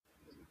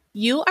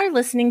You are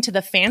listening to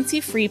the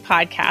Fancy Free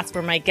podcast,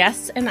 where my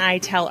guests and I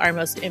tell our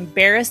most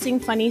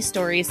embarrassing funny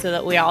stories so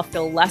that we all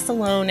feel less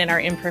alone in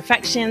our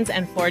imperfections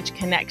and forge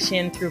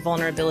connection through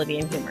vulnerability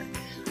and humor.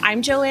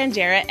 I'm Joanne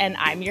Jarrett, and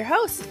I'm your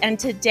host. And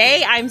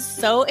today I'm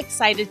so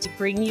excited to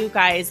bring you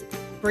guys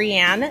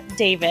Brianne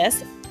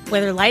Davis.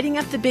 Whether lighting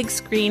up the big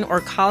screen or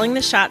calling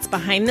the shots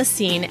behind the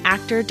scene,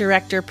 actor,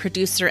 director,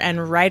 producer,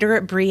 and writer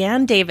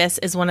Brianne Davis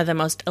is one of the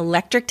most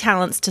electric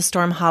talents to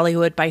storm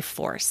Hollywood by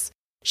force.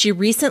 She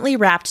recently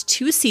wrapped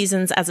 2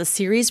 seasons as a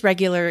series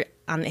regular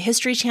on the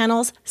History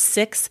Channel's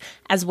Six,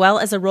 as well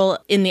as a role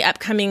in the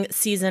upcoming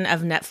season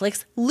of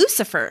Netflix,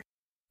 Lucifer.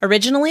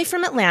 Originally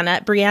from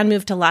Atlanta, Brianne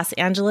moved to Los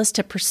Angeles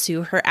to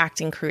pursue her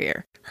acting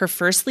career. Her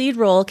first lead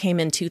role came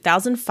in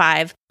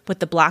 2005 with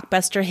the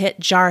blockbuster hit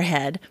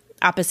Jarhead,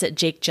 opposite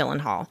Jake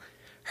Gyllenhaal.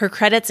 Her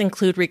credits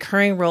include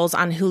recurring roles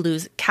on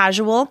Hulu's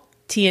Casual,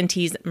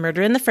 TNT's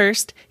Murder in the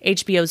First,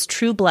 HBO's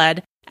True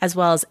Blood, as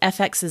well as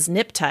FX's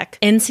Nip Tuck,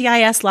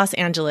 NCIS Los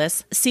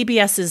Angeles,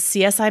 CBS's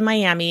CSI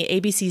Miami,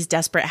 ABC's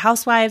Desperate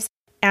Housewives,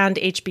 and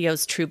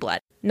HBO's True Blood.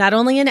 Not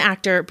only an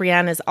actor,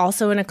 Brianne is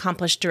also an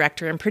accomplished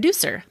director and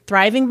producer.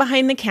 Thriving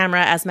behind the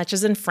camera as much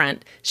as in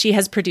front, she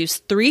has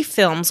produced 3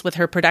 films with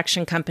her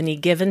production company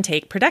Give and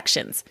Take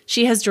Productions.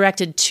 She has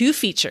directed 2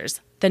 features,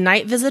 The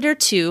Night Visitor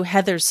 2,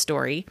 Heather's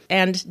Story,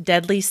 and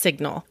Deadly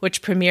Signal,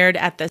 which premiered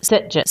at the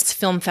Sitges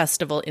Film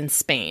Festival in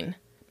Spain.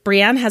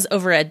 Brianne has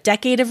over a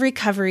decade of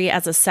recovery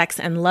as a sex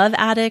and love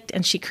addict,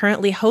 and she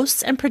currently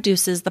hosts and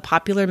produces the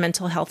popular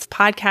mental health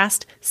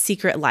podcast,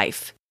 Secret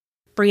Life.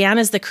 Brianne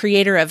is the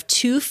creator of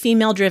 2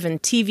 female-driven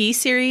TV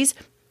series,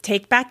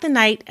 Take Back the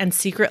Night and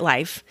Secret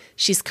Life.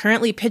 She's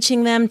currently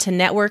pitching them to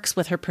networks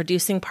with her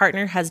producing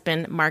partner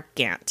husband, Mark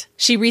Gant.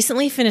 She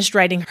recently finished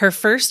writing her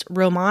first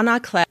roman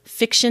à clef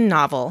fiction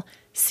novel,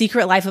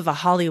 Secret Life of a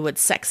Hollywood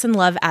Sex and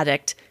Love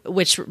Addict,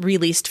 which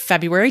released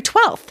February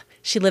 12th.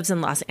 She lives in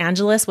Los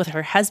Angeles with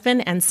her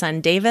husband and son,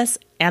 Davis,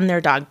 and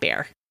their dog,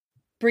 Bear.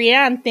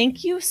 Brianne,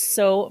 thank you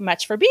so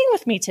much for being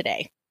with me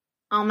today.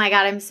 Oh my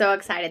God, I'm so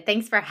excited.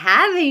 Thanks for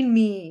having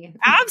me.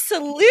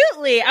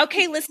 Absolutely.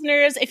 Okay,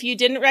 listeners, if you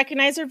didn't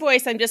recognize her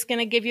voice, I'm just going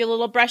to give you a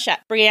little brush up.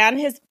 Brianne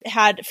has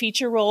had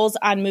feature roles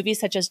on movies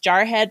such as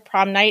Jarhead,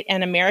 Prom Night,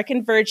 and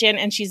American Virgin,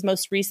 and she's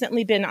most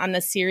recently been on the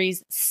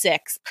series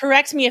Six.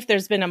 Correct me if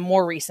there's been a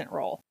more recent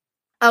role.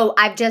 Oh,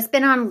 I've just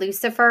been on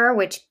Lucifer,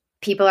 which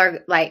people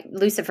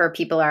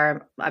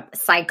are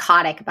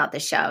psychotic about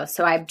the show.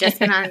 So I've just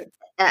been on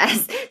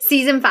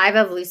season 5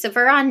 of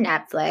Lucifer on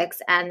Netflix.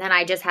 And then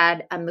I just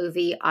had a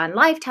movie on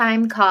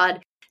Lifetime called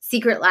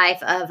Secret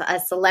Life of a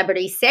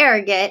Celebrity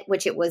Surrogate,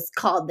 which it was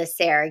called The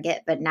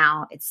Surrogate, but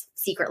now it's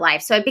Secret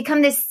Life. So I've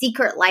become this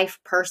Secret Life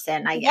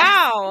person, I guess.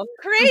 Wow.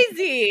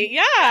 Crazy.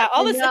 Yeah.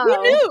 All this. Who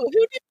knew? Who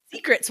knew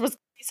secrets was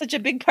such a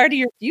big part of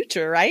your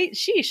future, right?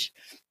 Sheesh.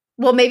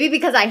 Well, maybe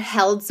because I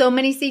held so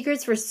many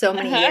secrets for so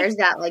many years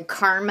that like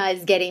karma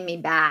is getting me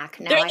back.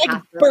 Now I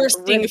have to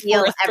bursting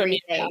reveal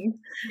everything.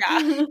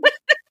 Yeah.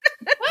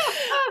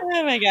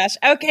 Oh my gosh.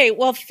 Okay.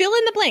 Well, fill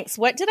in the blanks.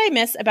 What did I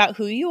miss about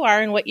who you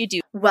are and what you do?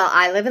 Well,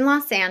 I live in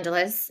Los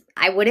Angeles.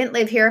 I wouldn't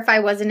live here if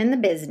I wasn't in the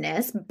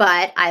business,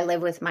 but I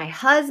live with my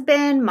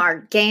husband,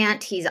 Mark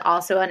Gant. He's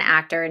also an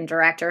actor and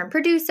director and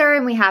producer,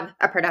 and we have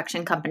a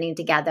production company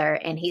together,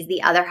 and he's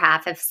the other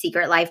half of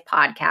Secret Life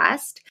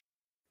podcast.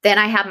 Then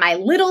I have my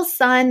little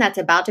son that's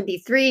about to be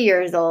 3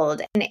 years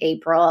old in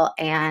April,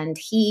 and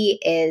he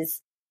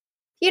is,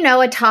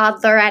 a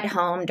toddler at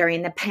home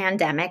during the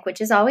pandemic,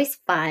 which is always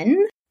fun.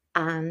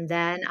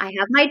 Then I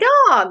have my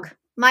dog,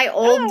 my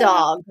old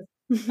dog.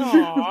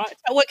 Aw.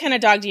 What kind of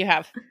dog do you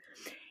have?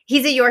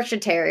 He's a Yorkshire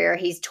Terrier.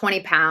 He's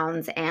 20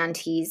 pounds, and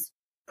he's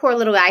poor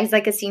little guy. He's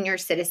like a senior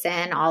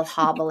citizen, all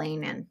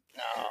hobbling, and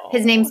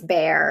his name's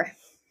Bear.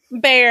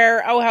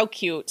 Bear. Oh, how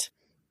cute.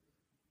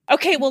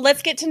 Okay, well,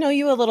 let's get to know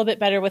you a little bit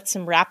better with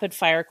some rapid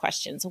fire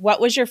questions.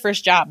 What was your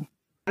first job?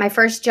 My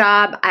first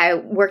job, I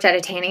worked at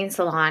a tanning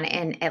salon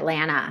in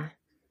Atlanta.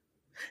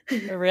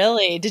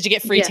 Really? Did you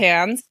get free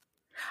tans?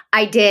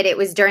 I did. It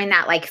was during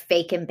that like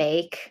fake and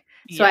bake.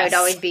 So I would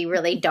always be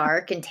really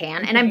dark and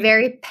tan. And I'm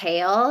very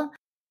pale.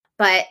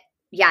 But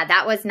yeah,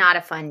 that was not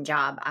a fun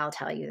job. I'll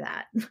tell you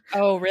that.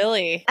 Oh,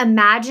 really?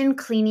 Imagine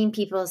cleaning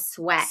people's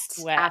sweat.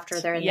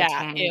 after they're in the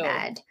tanning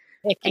bed.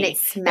 Icky. And it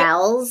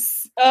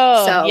smells.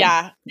 Oh, so,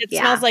 yeah. It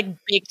smells like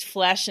baked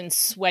flesh and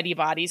sweaty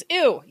bodies.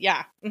 Ew.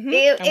 Yeah. Mm-hmm.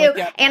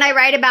 Ew. And I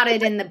write about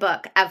it in the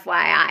book,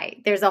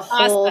 FYI. There's a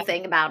whole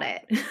thing about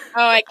it.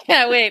 Oh, I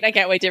can't wait. I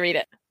can't wait to read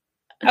it.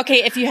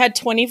 Okay. If you had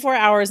 24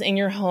 hours in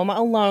your home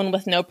alone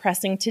with no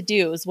pressing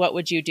to-dos, what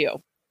would you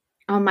do?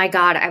 Oh, my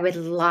God. I would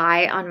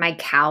lie on my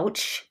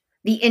couch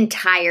the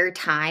entire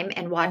time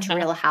and watch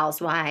Real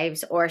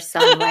Housewives or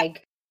some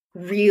like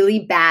really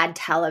bad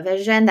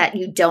television that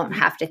you don't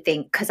have to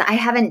think, because I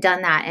haven't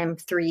done that in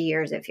 3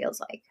 years, it feels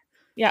like.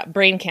 Yeah,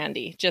 brain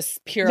candy,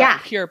 just pure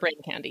brain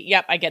candy.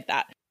 Yep, I get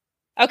that.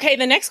 Okay,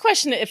 the next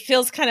question, it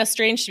feels kind of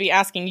strange to be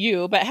asking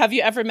you, but have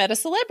you ever met a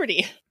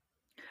celebrity?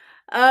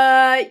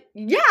 Yeah,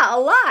 a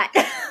lot.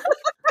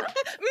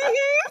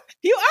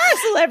 You are a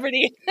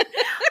celebrity.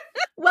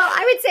 Well,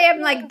 I would say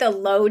I'm like the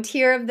low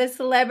tier of the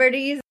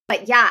celebrities.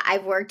 But yeah,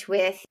 I've worked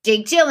with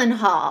Jake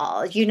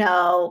Gyllenhaal. You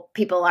know,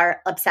 people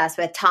are obsessed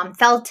with Tom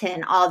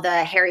Felton. All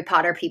the Harry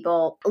Potter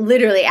people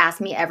literally ask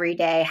me every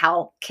day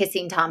how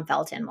kissing Tom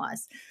Felton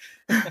was,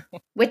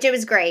 which it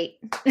was great.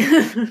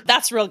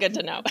 That's real good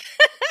to know.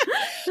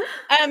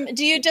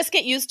 Do you just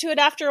get used to it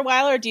after a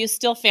while, or do you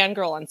still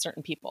fangirl on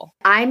certain people?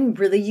 I'm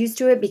really used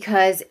to it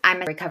because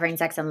I'm a recovering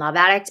sex and love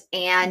addict.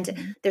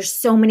 And there's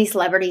so many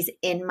celebrities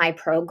in my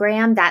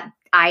program that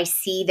I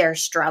see their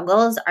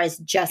struggles as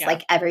just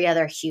like every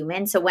other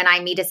human. So when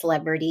I meet a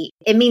celebrity,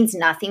 it means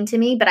nothing to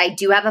me. But I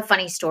do have a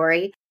funny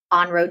story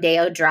on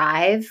Rodeo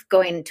Drive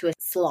going to a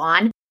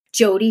salon.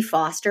 Jodie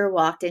Foster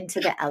walked into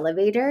the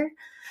elevator.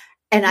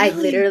 And I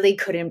literally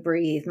couldn't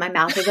breathe. My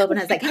mouth was open.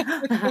 I was like,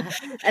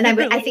 and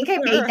I think I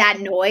made that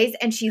noise.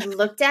 And she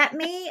looked at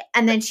me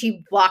and then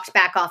she walked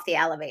back off the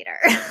elevator.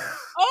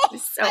 Oh,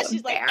 so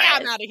she's like, yeah,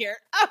 I'm out of here.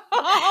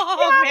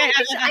 Oh, man.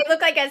 I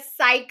look like a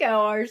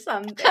psycho or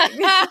something.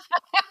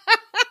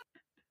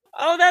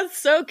 Oh, that's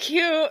so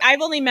cute.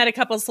 I've only met a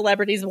couple of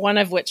celebrities, one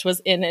of which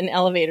was in an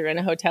elevator in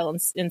a hotel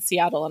in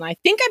Seattle. And I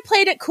think I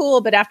played it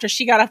cool. But after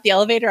she got off the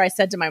elevator, I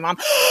said to my mom,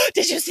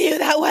 did you see who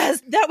that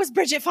was? That was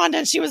Bridget Fonda.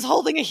 And she was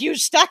holding a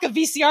huge stack of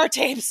VCR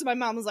tapes. My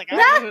mom was like, I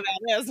don't know who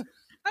that is.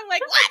 I'm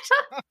like,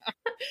 what?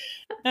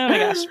 Oh my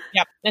gosh.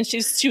 Yep. And she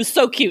was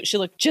so cute. She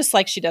looked just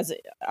like she does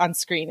on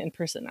screen in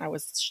person. I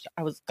was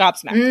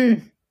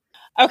gobsmacked.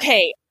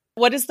 Okay.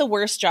 What is the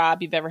worst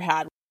job you've ever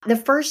had? The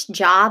first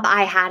job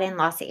I had in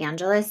Los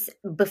Angeles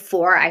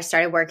before I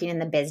started working in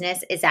the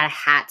business is at a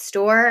hat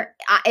store.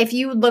 If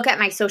you look at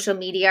my social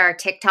media or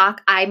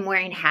TikTok, I'm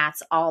wearing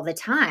hats all the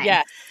time.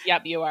 Yes.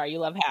 Yep, you are. You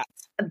love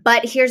hats.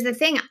 But here's the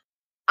thing.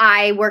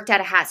 I worked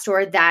at a hat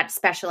store that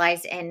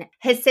specialized in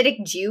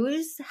Hasidic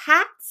Jews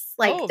hats,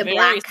 like the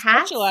black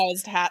hats.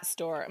 Specialized hat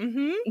store.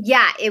 Mm-hmm.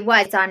 Yeah, it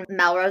was. It's on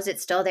Melrose.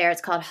 It's still there. It's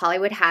called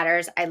Hollywood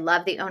Hatters. I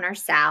love the owner,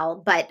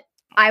 Sal, but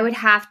I would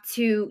have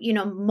to,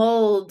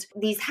 mold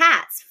these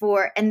hats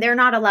and they're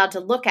not allowed to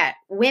look at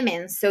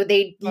women. So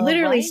they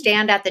literally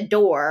stand at the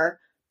door,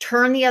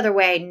 turn the other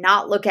way,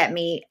 not look at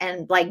me,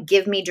 and like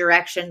give me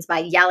directions by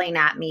yelling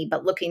at me,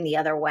 but looking the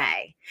other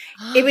way.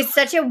 It was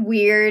such a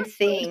weird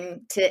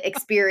thing to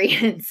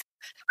experience.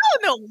 How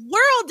in the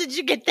world did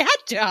you get that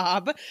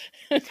job?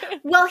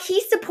 Well,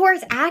 he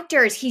supports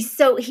actors. He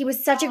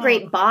was such a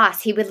great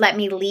boss. He would let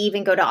me leave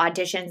and go to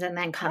auditions and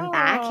then come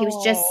back. He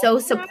was just so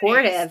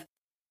supportive. Nice.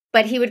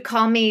 But he would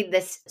call me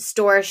this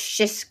store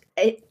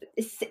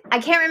I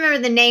can't remember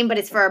the name, but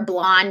it's for a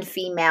blonde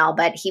female.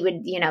 But he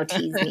would,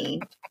 tease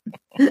me.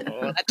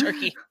 Oh, that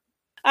turkey.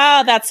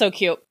 Oh, that's so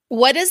cute.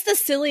 What is the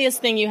silliest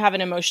thing you have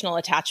an emotional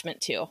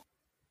attachment to?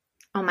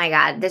 Oh my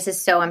God, this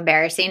is so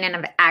embarrassing. And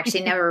I've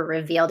actually never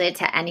revealed it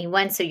to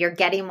anyone. So you're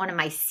getting one of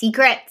my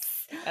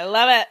secrets. I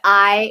love it.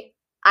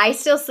 I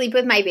still sleep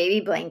with my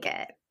baby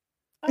blanket.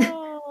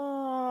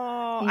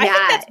 Oh, yeah. I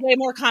think that's way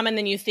more common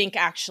than you think,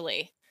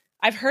 actually.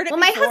 I've heard it before.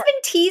 My husband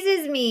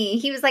teases me.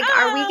 He was like,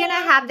 are we going to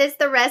have this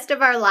the rest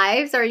of our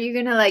lives? Or are you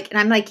going to and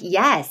I'm like,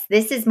 yes,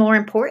 this is more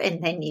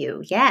important than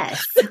you.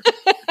 Yes.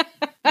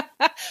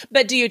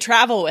 But do you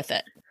travel with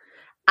it?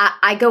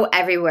 I go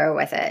everywhere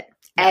with it.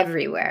 Yeah.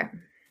 Everywhere.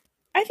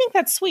 I think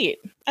that's sweet.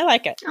 I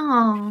like it.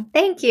 Oh,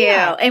 thank you.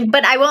 Yeah.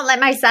 But I won't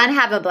let my son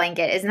have a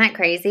blanket. Isn't that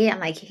crazy?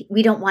 I'm like,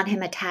 we don't want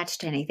him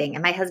attached to anything.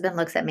 And my husband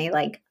looks at me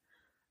like,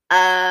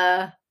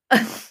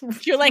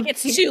 You're like,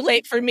 it's too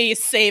late for me.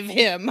 Save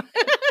him.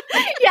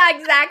 Yeah,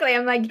 exactly.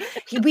 I'm like,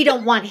 we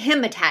don't want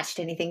him attached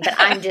to anything, but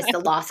I'm just a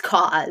lost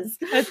cause.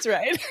 That's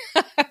right.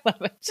 I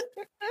love it.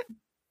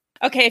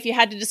 Okay, if you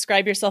had to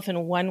describe yourself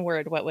in one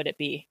word, what would it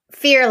be?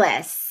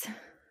 Fearless.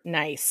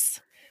 Nice.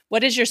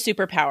 What is your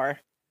superpower?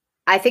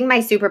 I think my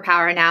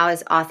superpower now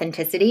is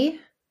authenticity.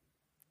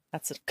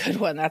 That's a good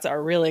one. That's a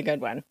really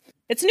good one.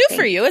 It's new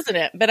for you, isn't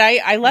it? But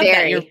I love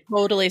that you're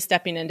totally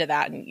stepping into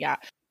that. And yeah.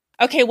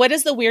 Okay, what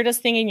is the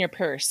weirdest thing in your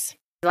purse?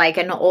 Like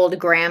an old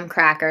graham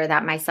cracker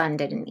that my son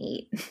didn't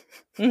eat.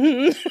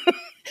 Mm-hmm.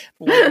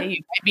 Well, you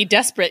might be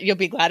desperate. You'll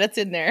be glad it's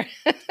in there.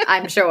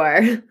 I'm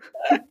sure.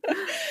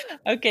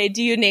 Okay,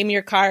 do you name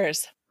your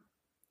cars?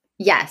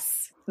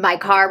 Yes. My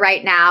car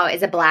right now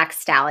is a black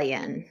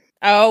stallion.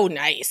 Oh,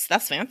 nice.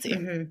 That's fancy.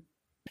 Mm-hmm.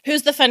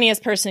 Who's the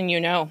funniest person you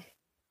know?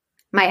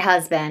 My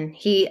husband.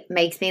 He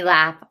makes me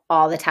laugh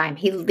all the time.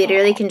 He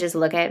literally can just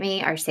look at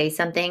me or say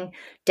something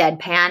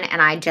deadpan,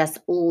 and I just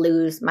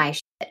lose my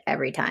shit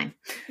every time.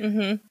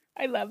 Mm-hmm.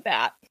 I love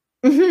that.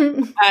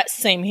 Mm-hmm.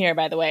 Same here,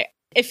 by the way.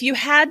 If you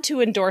had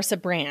to endorse a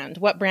brand,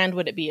 what brand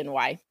would it be and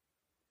why?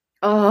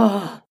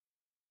 Oh,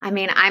 I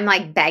mean, I'm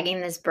like begging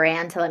this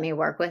brand to let me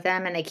work with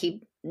them, and they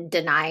keep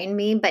denying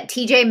me. But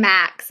TJ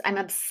Maxx, I'm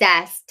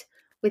obsessed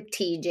with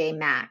TJ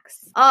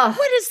Maxx. Oh,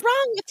 what is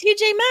wrong with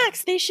TJ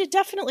Maxx? They should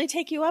definitely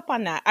take you up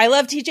on that. I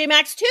love TJ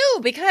Maxx too,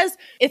 because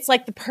it's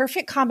like the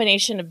perfect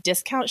combination of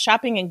discount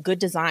shopping and good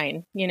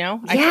design,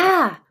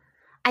 Yeah.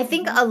 I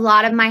think a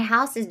lot of my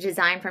house is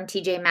designed from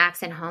TJ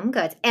Maxx and Home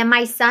Goods. And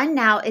my son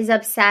now is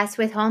obsessed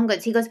with Home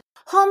Goods. He goes,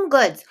 Home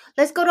Goods.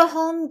 Let's go to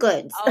Home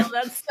Goods. Oh,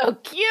 that's so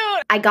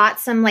cute. I got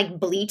some like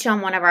bleach on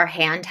one of our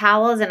hand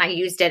towels and I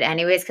used it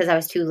anyways because I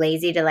was too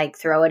lazy to like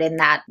throw it in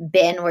that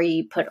bin where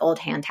you put old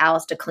hand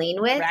towels to clean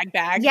with. Rag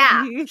bag.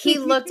 Yeah. He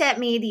looked at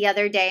me the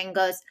other day and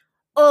goes,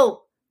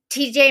 "Oh,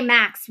 TJ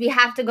Maxx, we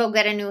have to go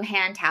get a new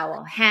hand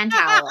towel." Hand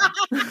towel.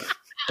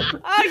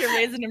 Oh, you're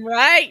raising him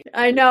right.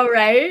 I know,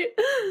 right?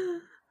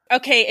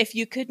 Okay, if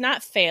you could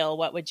not fail,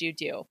 what would you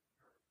do?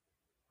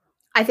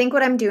 I think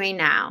what I'm doing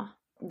now,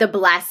 the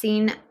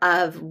blessing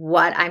of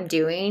what I'm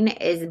doing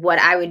is what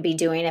I would be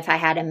doing if I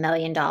had $1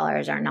 million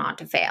or not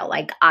to fail.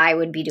 Like I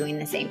would be doing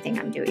the same thing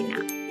I'm doing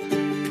now.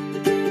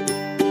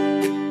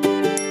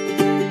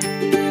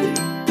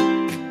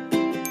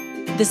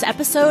 This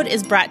episode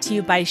is brought to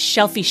you by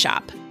Shelfie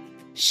Shop.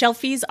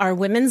 Shelfies are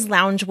women's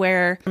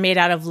loungewear made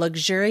out of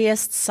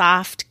luxurious,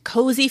 soft,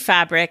 cozy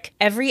fabric.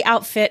 Every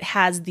outfit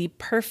has the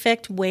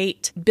perfect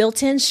weight,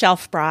 built-in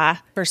shelf bra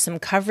for some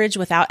coverage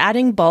without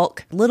adding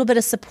bulk, a little bit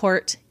of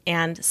support,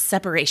 and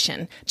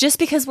separation. Just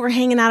because we're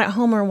hanging out at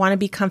home or want to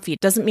be comfy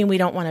doesn't mean we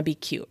don't want to be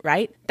cute,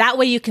 right? That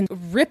way you can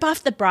rip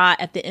off the bra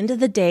at the end of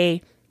the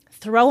day,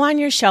 throw on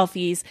your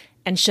Shelfies,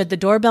 and should the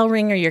doorbell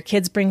ring or your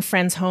kids bring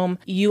friends home,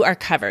 you are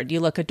covered.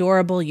 You look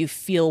adorable, you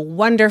feel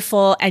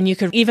wonderful, and you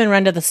could even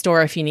run to the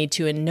store if you need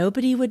to, and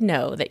nobody would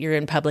know that you're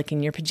in public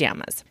in your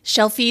pajamas.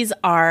 Shelfies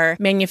are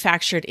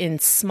manufactured in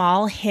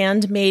small,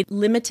 handmade,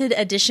 limited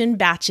edition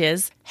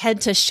batches.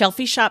 Head to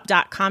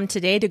shelfieshop.com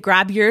today to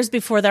grab yours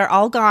before they're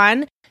all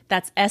gone.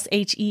 That's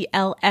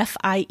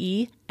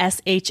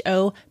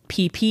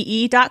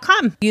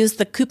SHELFIESHOPPE.com. Use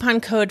the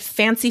coupon code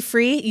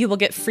FANCYFREE. You will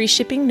get free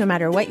shipping no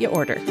matter what you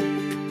order.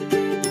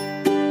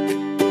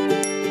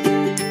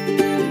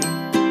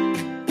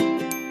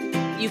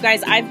 You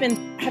guys, I've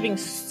been having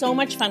so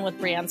much fun with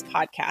Brianne's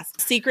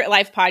podcast, Secret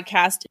Life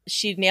podcast.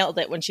 She nailed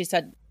it when she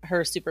said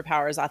her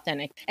superpower is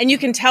authentic. And you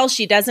can tell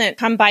she doesn't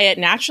come by it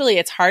naturally.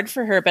 It's hard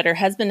for her, but her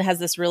husband has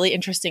this really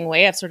interesting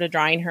way of sort of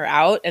drawing her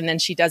out. And then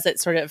she does it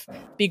sort of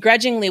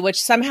begrudgingly,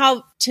 which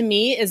somehow to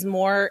me is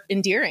more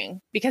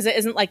endearing because it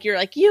isn't like you're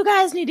like, you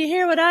guys need to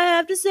hear what I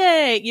have to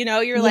say. You know,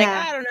 you're like,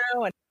 I don't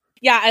know. And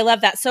yeah, I love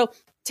that. So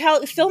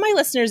fill my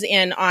listeners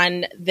in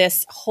on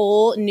this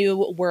whole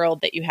new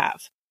world that you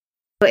have.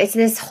 It's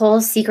this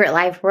whole Secret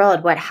Life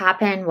world. What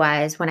happened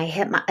was when I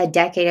hit a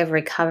decade of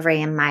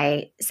recovery in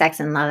my Sex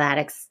and Love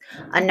Addicts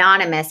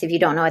Anonymous, if you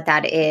don't know what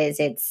that is,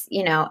 it's,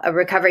 you know, a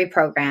recovery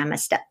program, a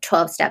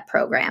 12-step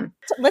program.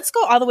 So let's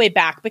go all the way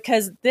back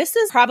because this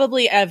is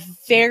probably a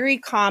very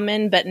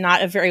common but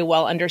not a very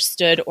well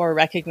understood or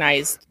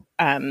recognized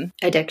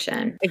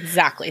addiction.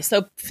 Exactly.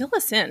 So fill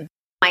us in.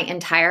 My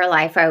entire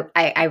life,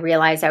 I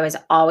realized I was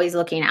always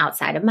looking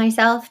outside of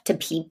myself to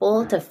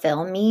people to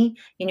fill me,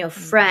 you know,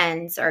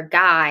 friends or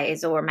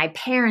guys or my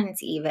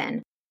parents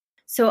even.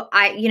 So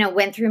I, you know,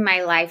 went through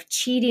my life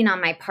cheating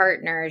on my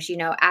partners, you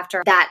know,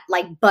 after that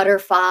like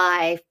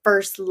butterfly,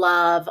 first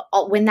love,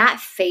 when that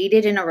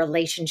faded in a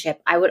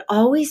relationship, I would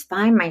always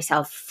find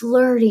myself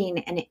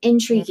flirting and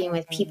intriguing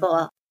with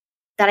people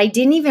that I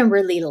didn't even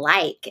really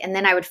like. And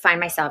then I would find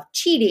myself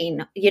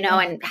cheating, you know,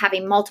 and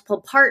having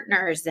multiple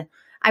partners.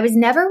 I was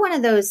never one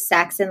of those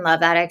sex and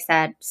love addicts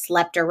that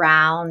slept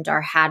around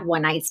or had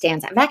one-night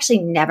stands. I've actually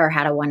never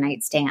had a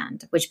one-night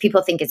stand, which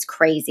people think is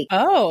crazy.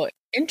 Oh,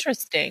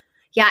 interesting.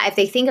 Yeah, if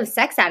they think of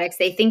sex addicts,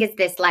 they think it's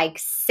this like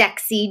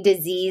sexy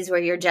disease where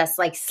you're just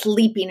like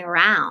sleeping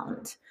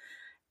around.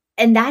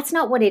 And that's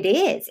not what it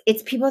is.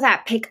 It's people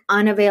that pick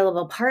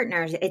unavailable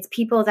partners. It's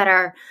people that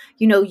are,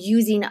 you know,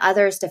 using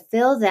others to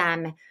fill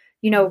them.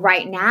 You know,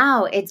 right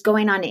now it's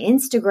going on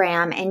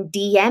Instagram and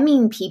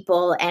DMing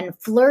people and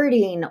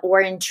flirting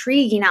or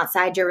intriguing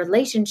outside your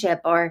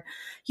relationship. Or,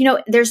 you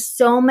know, there's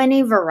so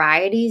many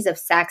varieties of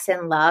sex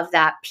and love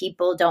that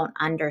people don't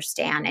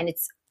understand. And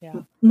it's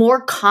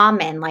more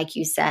common, like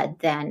you said,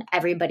 than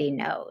everybody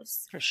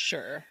knows. For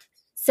sure.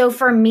 So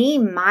for me,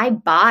 my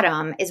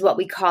bottom is what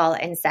we call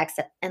in Sex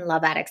and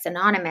Love Addicts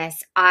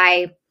Anonymous.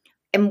 I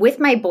am with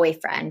my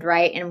boyfriend,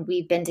 right? And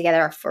we've been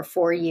together for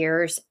 4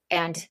 years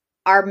and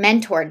our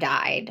mentor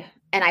died,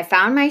 and I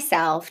found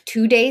myself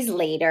 2 days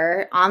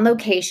later on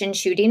location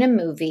shooting a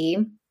movie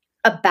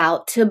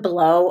about to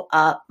blow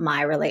up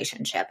my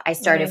relationship. I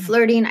started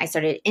flirting. I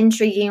started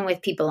intriguing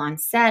with people on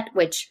set,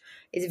 which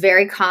is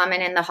very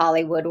common in the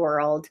Hollywood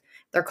world.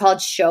 They're called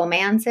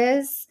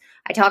showmances.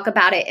 I talk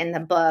about it in the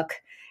book.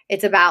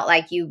 It's about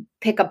like you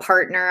pick a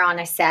partner on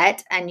a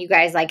set and you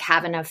guys like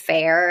have an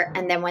affair.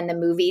 And then when the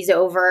movie's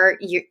over,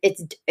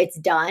 it's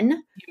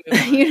done.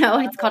 You know,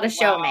 it's called a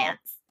showmance.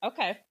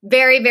 Okay.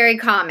 Very, very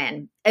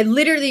common. And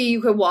literally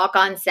you could walk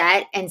on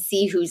set and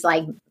see who's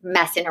like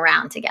messing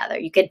around together.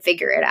 You could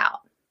figure it out.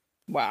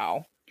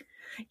 Wow.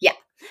 Yeah.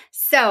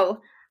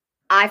 So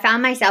I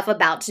found myself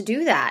about to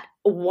do that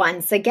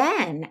once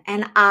again.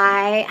 And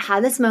I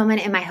had this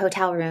moment in my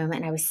hotel room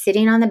and I was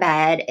sitting on the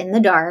bed in the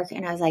dark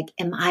and I was like,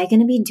 am I going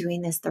to be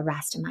doing this the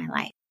rest of my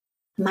life?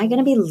 Am I going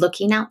to be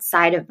looking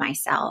outside of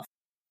myself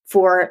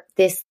for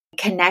this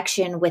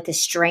connection with a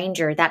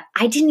stranger that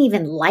I didn't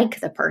even like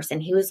the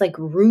person. He was like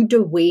rude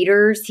to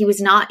waiters. He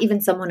was not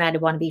even someone I'd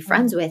want to be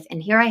friends with.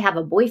 And here I have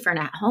a boyfriend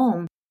at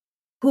home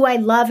who I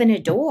love and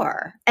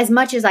adore as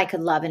much as I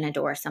could love and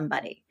adore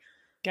somebody.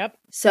 Yep.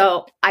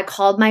 So I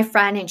called my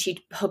friend and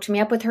she hooked me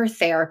up with her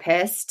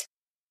therapist.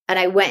 And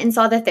I went and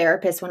saw the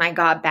therapist when I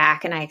got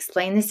back, and I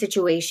explained the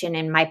situation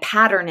and my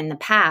pattern in the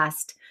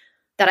past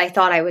that I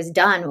thought I was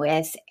done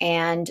with.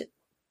 And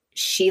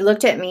she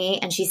looked at me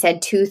and she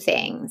said two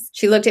things.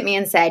 She looked at me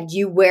and said,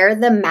 "You wear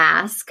the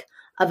mask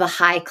of a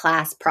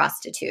high-class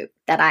prostitute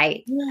that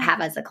I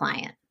have as a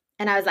client."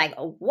 And I was like,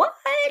 "What?"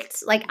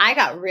 Like, I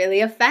got really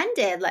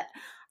offended. Like,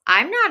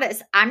 I'm not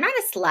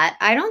a slut.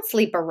 I don't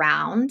sleep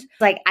around.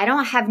 Like,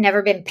 have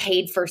never been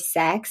paid for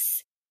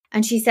sex.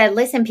 And she said,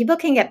 "Listen, people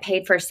can get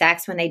paid for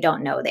sex when they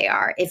don't know they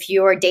are. If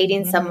you're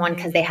dating someone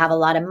because they have a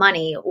lot of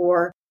money,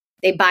 or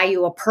they buy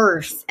you a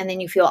purse and then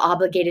you feel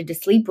obligated to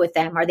sleep with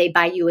them, or they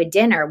buy you a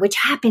dinner," which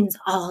happens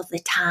all the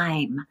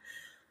time.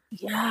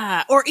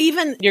 Yeah. Or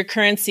even your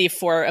currency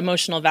for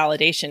emotional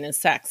validation is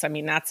sex. I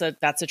mean, that's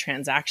a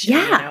transaction.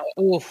 Yeah.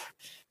 Oof.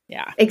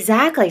 Yeah.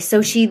 Exactly.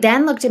 So she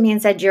then looked at me and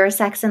said, "You're a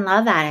sex and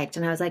love addict."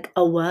 And I was like,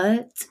 "A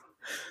what?"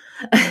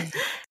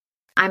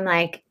 I'm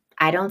like,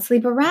 "I don't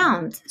sleep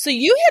around." So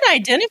you had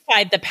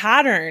identified the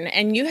pattern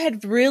and you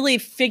had really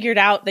figured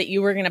out that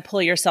you were going to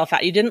pull yourself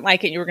out. You didn't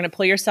like it. You were going to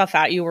pull yourself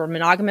out. You were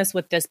monogamous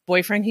with this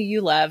boyfriend who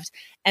you loved.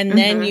 And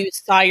then you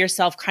saw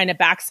yourself kind of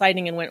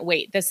backsliding and went,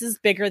 "Wait, this is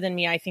bigger than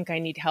me. I think I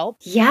need help."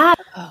 Yeah.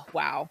 Oh,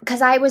 wow.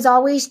 Because I was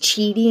always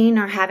cheating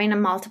or having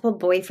multiple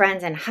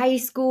boyfriends in high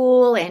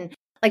school. And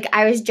like,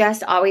 I was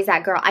just always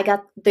that girl. I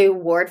got the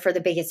award for the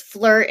biggest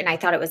flirt, and I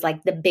thought it was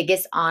like the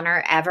biggest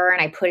honor ever. And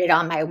I put it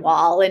on my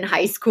wall in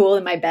high school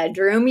in my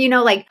bedroom.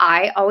 Like,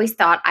 I always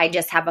thought I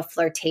just have a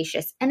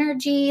flirtatious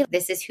energy.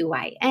 This is who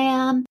I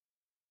am.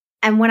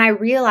 And when I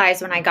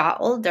realized when I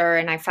got older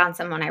and I found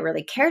someone I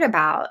really cared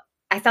about,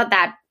 I thought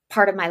that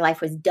part of my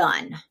life was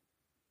done.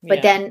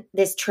 But then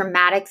this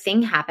traumatic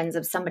thing happens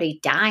of somebody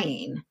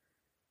dying.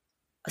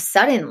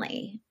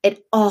 Suddenly,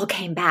 it all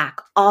came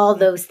back. All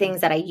those things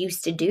that I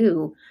used to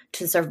do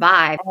to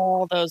survive.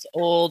 All those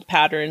old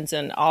patterns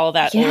and all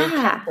that old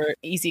comfort,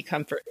 easy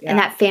comfort. Yeah. And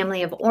that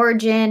family of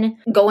origin.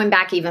 Going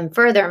back even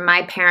further,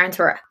 my parents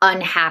were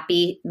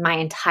unhappy my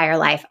entire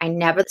life. I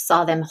never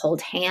saw them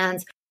hold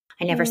hands.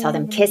 I never saw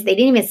them kiss. They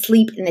didn't even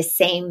sleep in the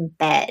same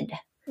bed.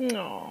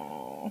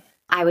 No.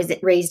 I was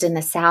raised in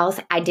the South.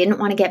 I didn't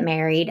want to get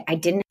married. I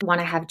didn't want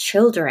to have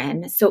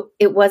children. So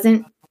it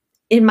wasn't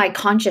in my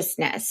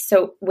consciousness.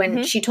 So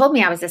when she told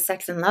me I was a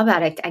sex and love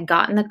addict, I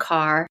got in the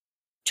car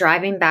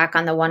driving back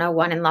on the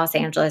 101 in Los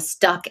Angeles,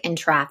 stuck in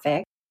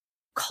traffic,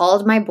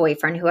 called my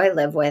boyfriend who I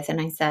live with. And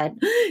I said,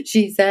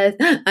 "She says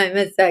I'm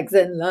a sex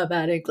and love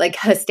addict," like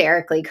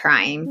hysterically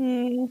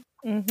crying.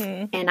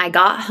 And I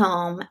got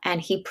home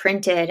and he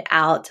printed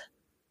out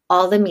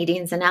all the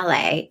meetings in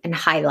LA and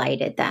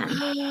highlighted them.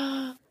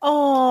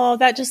 Oh,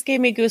 that just gave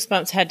me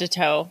goosebumps head to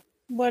toe.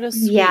 What a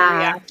sweet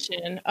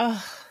reaction.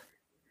 Oh.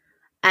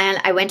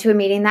 And I went to a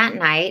meeting that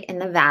night in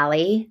the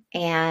Valley,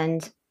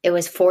 and it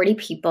was 40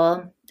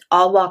 people,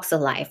 all walks of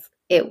life.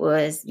 It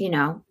was,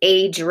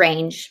 age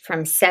range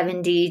from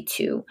 70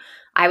 to,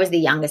 I was the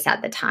youngest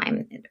at the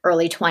time,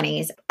 early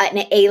 20s,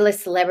 an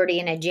A-list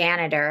celebrity and a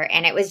janitor.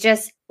 And it was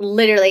just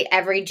literally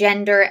every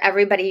gender,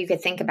 everybody you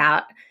could think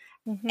about.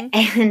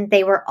 And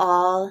they were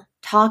all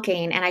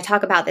talking. And I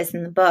talk about this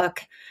in the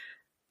book.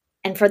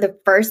 And for the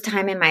first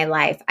time in my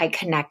life, I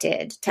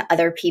connected to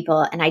other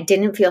people and I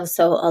didn't feel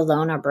so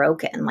alone or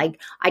broken.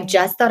 Like, I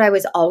just thought I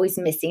was always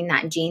missing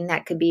that gene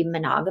that could be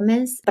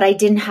monogamous, but I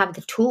didn't have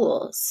the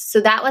tools.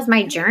 So that was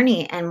my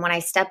journey. And when I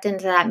stepped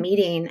into that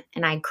meeting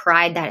and I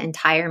cried that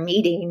entire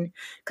meeting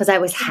because I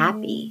was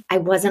happy, I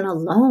wasn't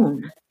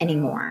alone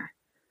anymore.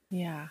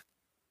 Yeah.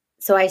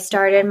 So I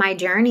started my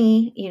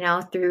journey,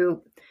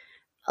 through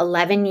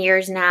 11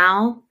 years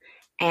now.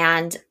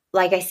 And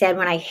like I said,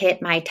 when I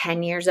hit my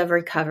 10 years of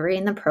recovery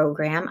in the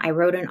program, I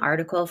wrote an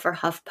article for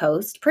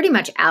HuffPost, pretty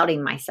much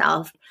outing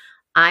myself.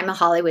 I'm a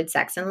Hollywood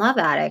sex and love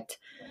addict,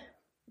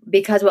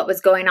 because what was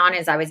going on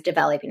is I was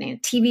developing a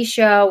TV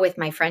show with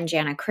my friend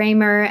Jana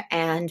Kramer,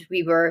 and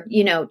we were,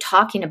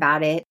 talking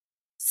about it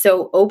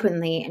so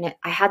openly. And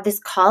I had this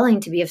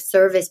calling to be of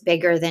service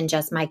bigger than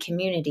just my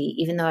community.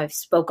 Even though I've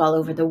spoke all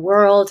over the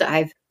world,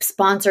 I've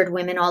sponsored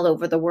women all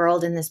over the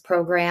world in this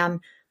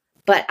program.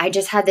 But I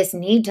just had this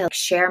need to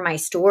share my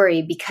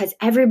story because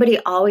everybody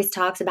always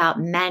talks about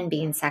men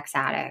being sex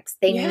addicts.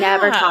 They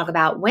never talk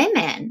about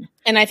women.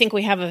 And I think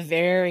we have a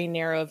very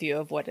narrow view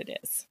of what it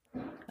is.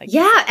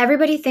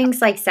 Everybody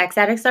thinks like sex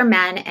addicts are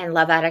men and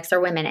love addicts are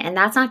women. And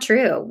that's not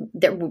true.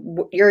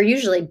 You're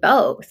usually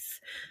both,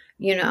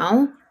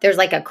 There's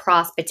like a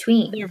cross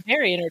between. They're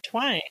very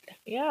intertwined.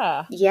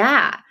 Yeah.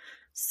 Yeah.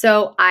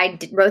 So I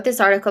wrote this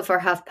article for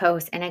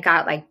HuffPost and it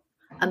got like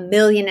 1.5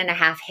 million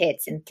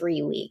hits in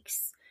 3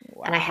 weeks.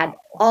 Wow. And I had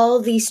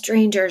all these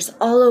strangers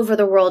all over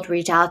the world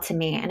reach out to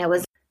me. And it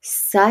was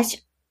such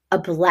a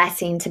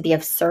blessing to be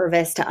of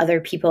service to other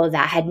people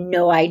that had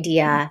no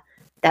idea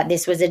that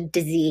this was a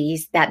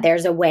disease, that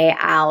there's a way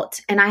out.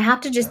 And I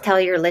have to just tell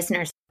your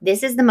listeners,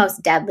 this is the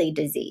most deadly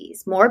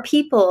disease. More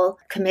people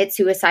commit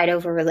suicide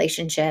over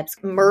relationships,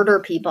 murder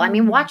people. I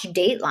mean, watch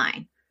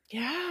Dateline.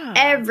 Yeah.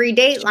 Every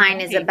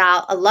Dateline is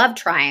about a love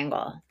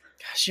triangle.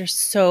 Gosh, you're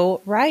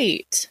so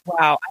right.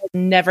 Wow. I've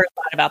never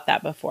thought about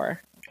that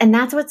before. And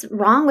that's what's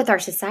wrong with our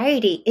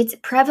society. It's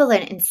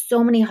prevalent in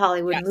so many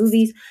Hollywood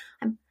movies.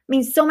 I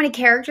mean, so many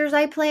characters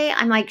I play,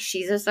 I'm like,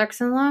 she's a sex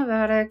and love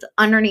addict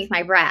underneath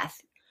my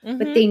breath.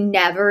 But they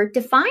never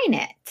define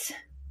it.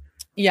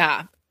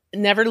 Yeah.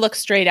 Never look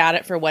straight at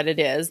it for what it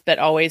is, but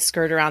always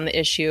skirt around the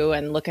issue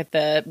and look at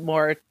the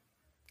more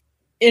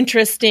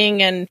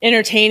interesting and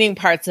entertaining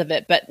parts of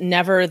it, but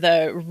never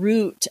the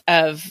root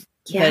of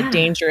the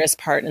dangerous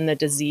part in the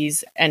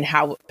disease and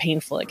how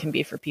painful it can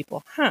be for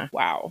people. Huh.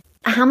 Wow.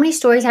 How many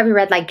stories have you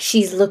read like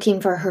she's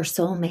looking for her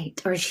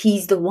soulmate or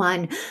he's the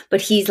one, but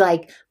he's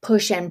like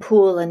push and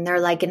pull and they're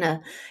like in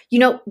a,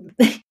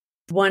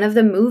 one of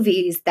the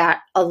movies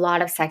that a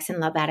lot of sex and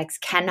love addicts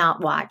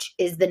cannot watch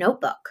is The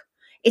Notebook.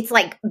 It's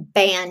like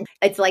banned.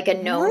 It's like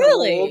a no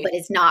rule, but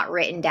it's not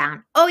written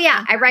down. Oh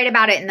yeah, I write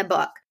about it in the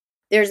book.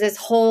 There's this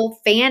whole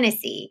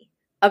fantasy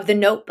of The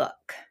Notebook.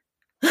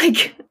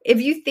 Like if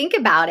you think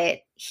about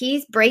it,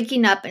 he's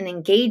breaking up an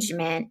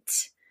engagement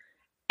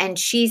and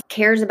she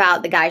cares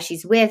about the guy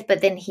she's with,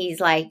 but then he's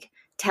like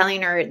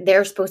telling her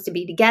they're supposed to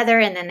be together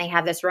and then they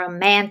have this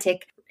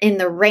romantic in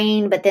the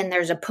rain, but then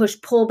there's a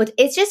push-pull, but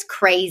it's just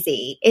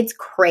crazy. It's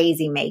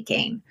crazy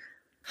making.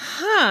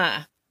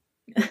 Huh.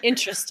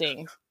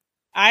 Interesting.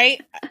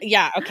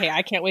 Okay.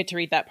 I can't wait to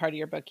read that part of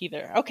your book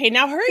either. Okay.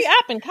 Now hurry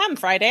up and come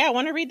Friday. I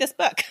want to read this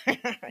book.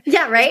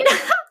 Yeah, right?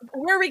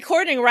 We're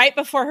recording right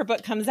before her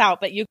book comes out,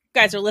 but you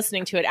guys are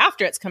listening to it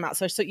after it's come out.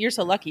 So you're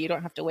so lucky. You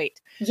don't have to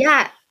wait.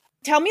 Yeah.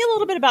 Tell me a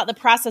little bit about the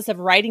process of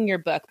writing your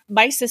book.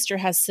 My sister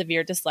has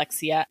severe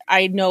dyslexia.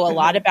 I know a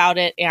lot about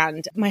it,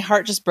 and my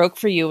heart just broke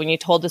for you when you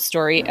told the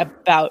story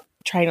about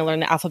trying to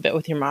learn the alphabet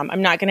with your mom.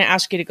 I'm not going to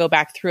ask you to go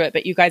back through it,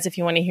 but you guys, if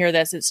you want to hear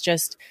this, it's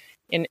just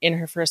in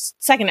her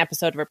second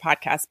episode of her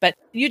podcast. But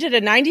you did a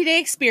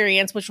 90-day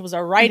experience, which was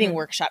a writing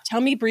workshop.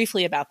 Tell me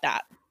briefly about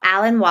that.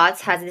 Alan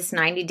Watts has this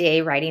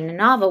 90-day writing a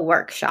novel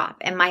workshop.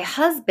 And my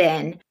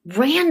husband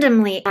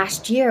randomly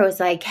last year was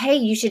like, hey,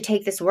 you should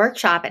take this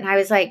workshop. And I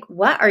was like,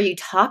 what are you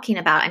talking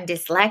about? I'm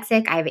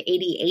dyslexic. I have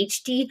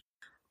ADHD.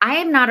 I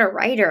am not a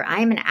writer. I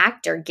am an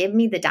actor. Give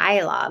me the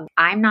dialogue.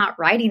 I'm not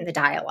writing the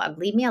dialogue.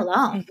 Leave me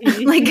alone.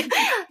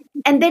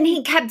 And then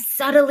he kept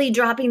subtly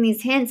dropping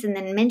these hints and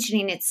then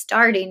mentioning it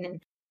starting.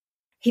 And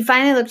he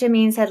finally looked at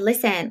me and said,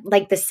 listen,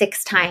 like the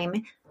sixth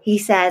time, he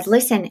says,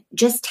 listen,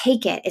 just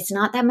take it. It's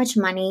not that much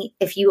money.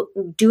 If you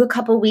do a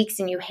couple weeks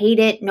and you hate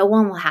it, no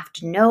one will have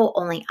to know.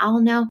 Only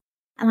I'll know.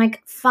 I'm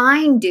like,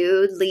 fine,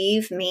 dude,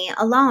 leave me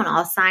alone.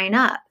 I'll sign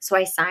up. So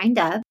I signed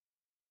up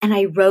and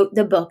I wrote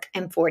the book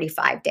in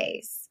 45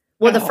 days.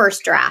 Well, the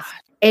first draft.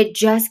 It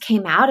just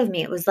came out of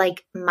me. It was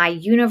like my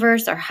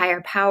universe or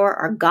higher power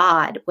or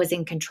God was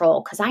in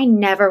control because I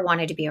never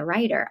wanted to be a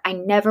writer. I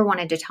never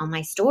wanted to tell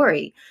my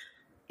story.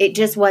 It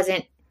just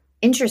wasn't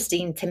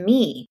interesting to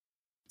me.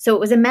 So it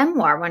was a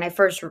memoir when I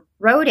first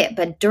wrote it,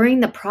 but during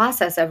the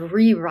process of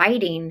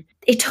rewriting,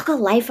 it took a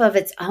life of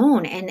its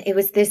own. And it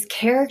was this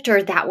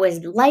character that was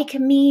like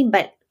me,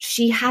 but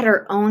she had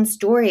her own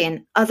story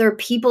and other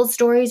people's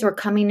stories were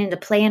coming into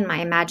play in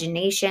my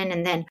imagination.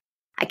 And then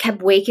I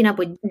kept waking up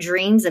with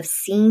dreams of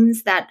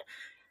scenes that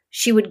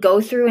she would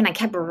go through and I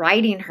kept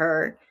writing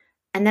her.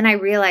 And then I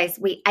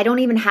realized, wait, I don't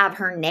even have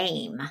her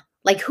name.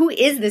 Like, who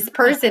is this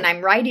person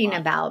I'm writing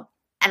about?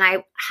 And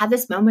I had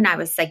this moment, I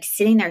was like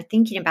sitting there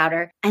thinking about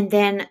her. And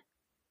then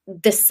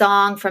the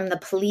song from The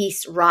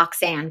Police,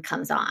 Roxanne,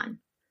 comes on.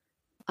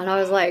 And I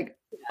was like,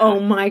 oh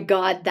my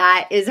God,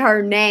 that is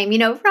her name.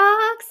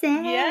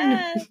 Roxanne.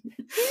 Yes.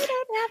 You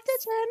don't have to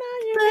turn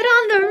on your put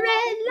on the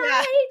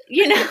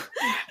red light,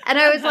 And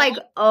I was like,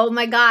 oh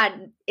my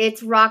God,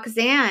 it's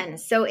Roxanne.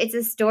 So it's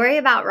a story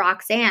about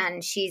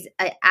Roxanne. She's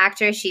an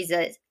actress. She's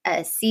a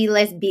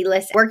C-list,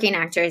 B-list working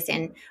actress.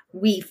 And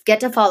we get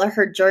to follow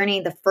her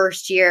journey the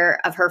first year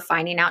of her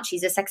finding out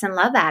she's a sex and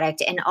love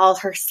addict and all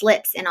her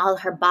slips and all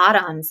her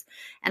bottoms.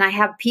 And I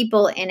have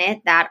people in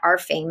it that are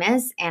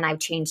famous and I've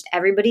changed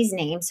everybody's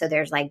name. So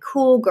there's like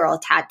cool girl,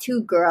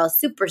 tattoo girl,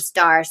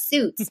 superstar,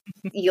 suits.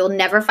 You'll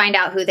never find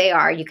out who they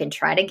are. You can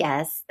try to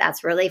guess.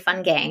 That's a really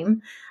fun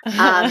game.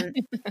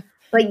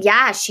 But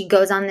yeah, she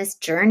goes on this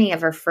journey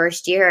of her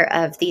first year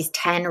of these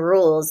 10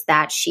 rules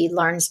that she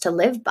learns to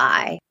live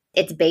by.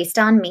 It's based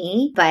on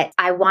me, but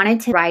I wanted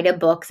to write a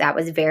book that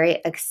was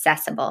very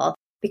accessible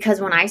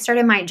because when I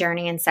started my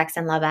journey in Sex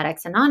and Love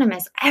Addicts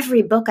Anonymous,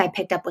 every book I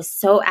picked up was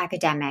so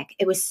academic.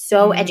 It was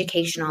so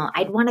educational.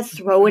 I'd want to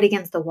throw it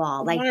against the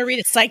wall. I want to read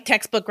a psych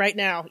textbook right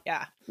now.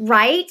 Yeah.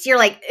 Right? You're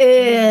like,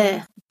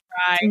 ugh.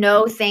 Right.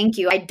 No, thank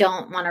you. I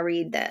don't want to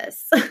read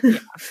this.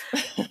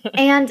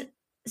 And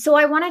so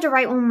I wanted to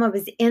write one that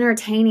was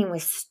entertaining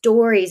with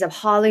stories of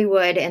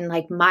Hollywood and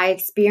like my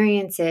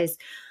experiences.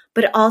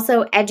 but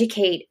also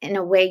educate in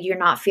a way you're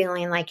not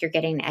feeling like you're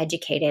getting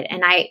educated.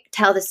 And I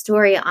tell the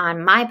story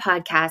on my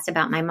podcast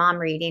about my mom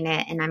reading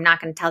it, and I'm not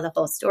going to tell the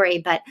whole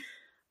story, but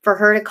for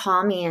her to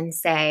call me and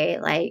say,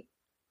 like,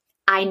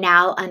 I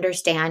now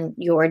understand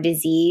your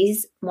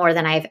disease more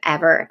than I've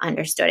ever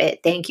understood it.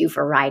 Thank you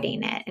for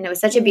writing it. And it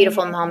was such a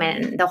beautiful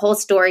moment. And the whole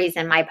story is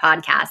in my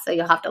podcast, so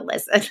you'll have to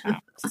listen. Oh,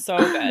 so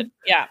good.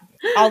 Yeah.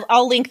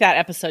 I'll link that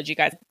episode, you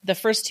guys. The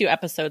first 2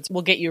 episodes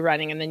will get you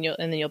running, and then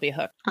you'll be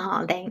hooked.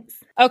 Oh, thanks.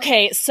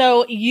 Okay,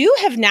 so you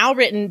have now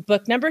written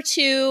book number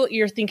 2.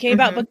 You're thinking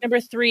about book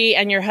number 3,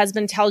 and your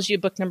husband tells you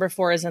book number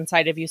 4 is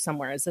inside of you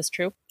somewhere. Is this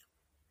true?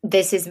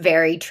 This is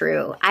very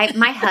true.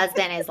 My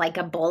husband is like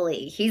a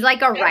bully. He's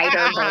like a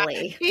writer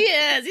bully. He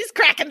is. He's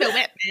cracking the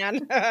whip,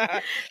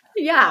 man.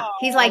 Yeah.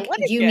 He's like,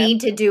 you gift.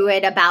 need to do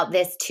it about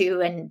this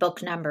too in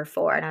book number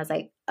 4. And I was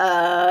like,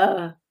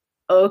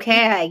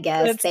 okay, I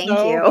guess. It's Thank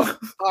so you.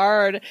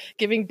 hard.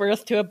 Giving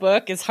birth to a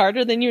book is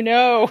harder than you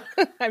know.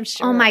 I'm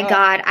sure. Oh my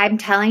God. I'm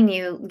telling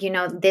you,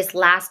 this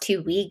last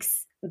 2 weeks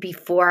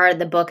before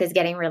the book is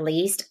getting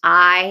released,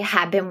 I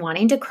have been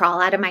wanting to crawl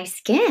out of my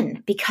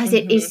skin because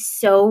it is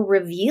so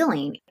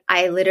revealing.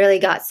 I literally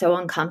got so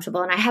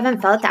uncomfortable, and I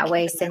haven't felt that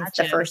way since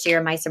the first year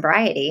of my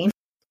sobriety.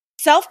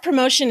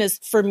 Self-promotion is,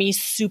 for me,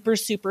 super,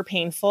 super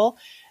painful.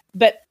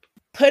 But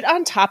put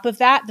on top of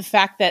that the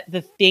fact that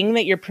the thing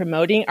that you're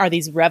promoting are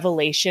these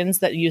revelations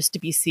that used to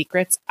be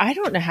secrets. I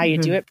don't know how you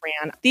do it,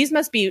 Bran. These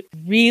must be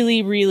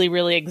really, really,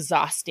 really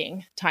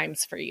exhausting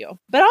times for you,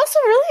 but also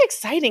really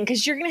exciting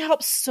because you're going to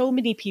help so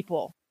many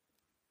people.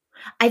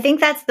 I think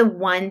that's the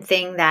one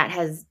thing that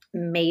has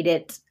made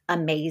it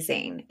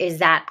amazing, is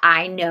that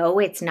I know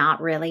it's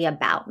not really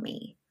about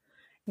me.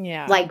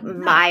 Yeah. Like,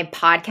 my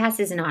podcast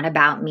is not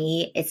about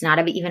me. It's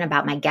not even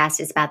about my guests.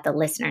 It's about the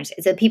listeners.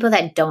 It's the people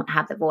that don't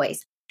have the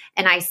voice.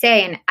 And I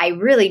say, and I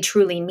really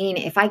truly mean,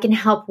 if I can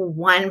help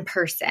one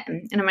person,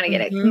 and I'm going to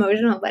get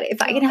emotional, but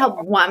if I can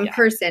help one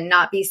person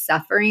not be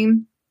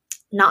suffering,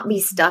 not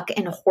be stuck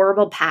in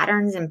horrible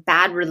patterns and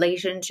bad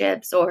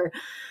relationships or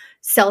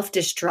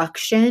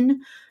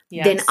self-destruction,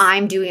 then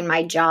I'm doing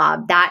my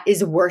job. That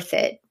is worth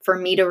it for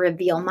me to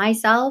reveal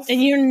myself.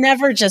 And you're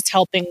never just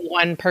helping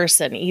one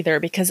person either,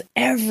 because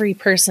every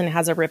person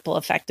has a ripple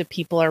effect of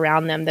people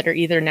around them that are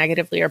either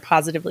negatively or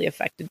positively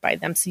affected by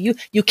them. So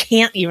you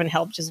can't even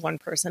help just one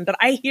person. But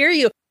I hear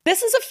you.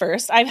 This is a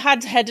first. I've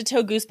had head to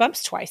toe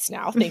goosebumps twice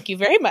now. Thank you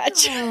very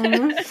much.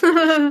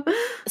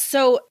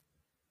 So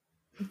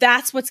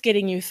that's what's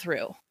getting you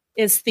through,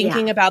 is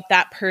thinking about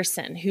that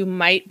person who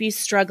might be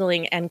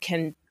struggling and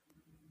can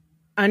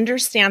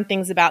understand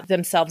things about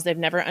themselves they've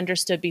never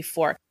understood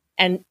before.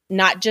 And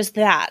not just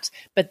that,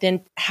 but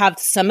then have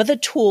some of the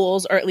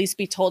tools, or at least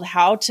be told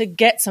how to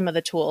get some of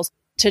the tools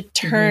to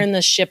turn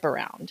the ship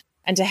around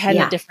and to head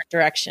in a different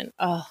direction.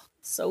 Oh,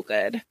 so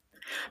good.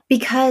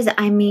 Because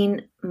I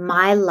mean,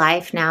 my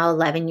life now,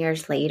 11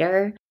 years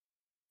later,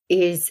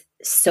 is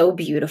so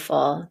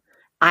beautiful.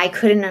 I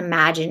couldn't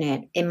imagine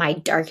it in my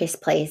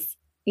darkest place,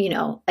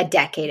 a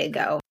decade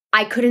ago.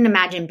 I couldn't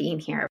imagine being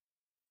here.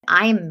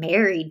 I am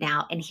married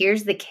now. And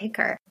here's the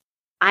kicker.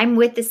 I'm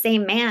with the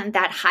same man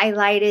that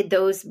highlighted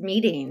those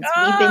meetings.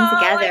 We've been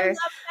together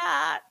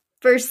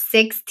for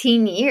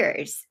 16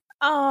 years.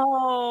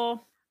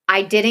 Oh,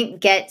 I didn't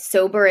get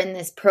sober in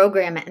this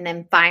program and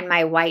then find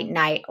my white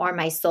knight or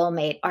my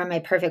soulmate or my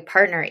perfect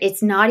partner.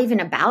 It's not even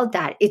about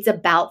that. It's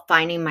about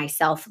finding my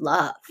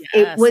self-love.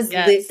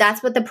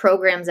 That's what the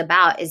program's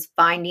about, is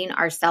finding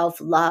our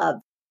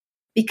self-love.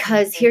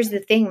 Because here's the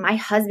thing, my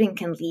husband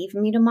can leave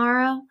me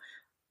tomorrow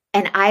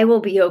and I will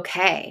be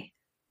okay.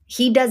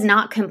 He does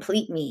not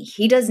complete me.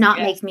 He does not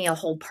make me a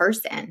whole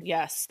person.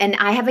 Yes. And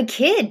I have a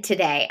kid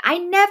today. I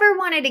never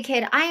wanted a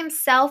kid. I am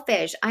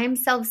selfish. I am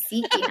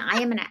self-seeking.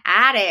 I am an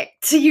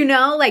addict.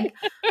 Like,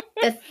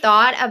 the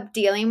thought of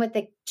dealing with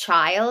a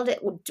child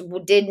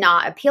did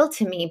not appeal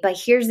to me. But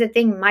here's the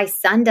thing. My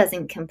son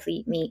doesn't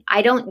complete me.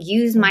 I don't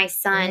use my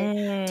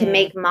son to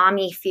make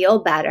mommy feel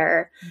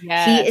better.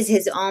 Yes. He is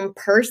his own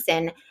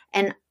person.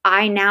 And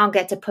I now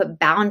get to put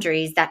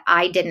boundaries that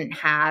I didn't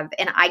have.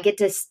 And I get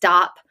to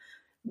stop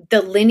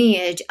the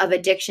lineage of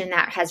addiction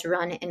that has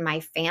run in my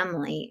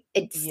family.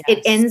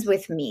 It ends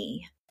with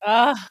me.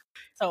 Oh,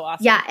 so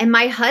awesome. Yeah. And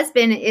my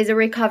husband is a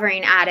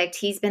recovering addict.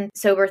 He's been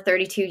sober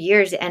 32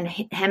 years. And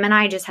him and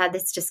I just had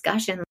this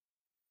discussion.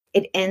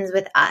 It ends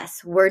with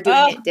us. We're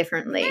doing it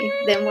differently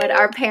than what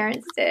our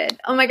parents did.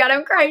 Oh my God,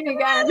 I'm crying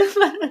again. This is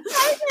amazing.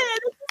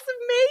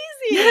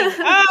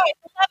 Oh,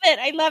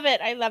 I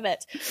love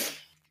it.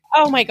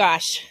 Oh my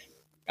gosh.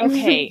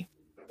 Okay.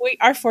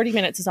 Our 40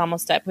 minutes is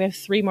almost up. We have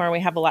 3 more. We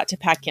have a lot to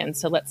pack in.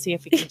 So let's see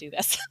if we can do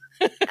this.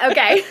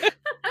 Okay.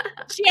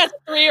 She has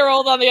a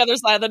 3-year-old on the other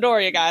side of the door,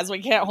 you guys.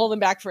 We can't hold him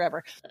back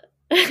forever.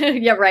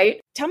 Yeah,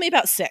 right. Tell me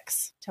about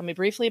Six. Tell me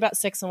briefly about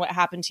Six and what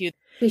happened to you.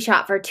 We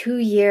shot for 2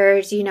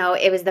 years.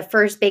 It was the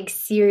first big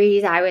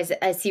series I was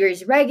a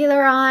series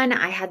regular on.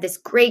 I had this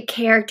great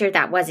character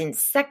that wasn't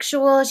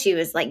sexual. She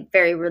was like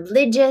very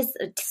religious,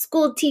 a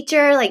school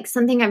teacher, like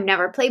something I've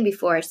never played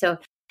before. So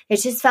it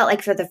just felt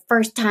like for the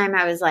first time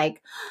I was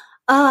like,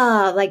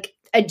 like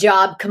a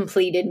job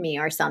completed me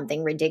or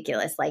something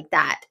ridiculous like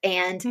that.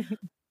 And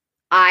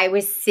I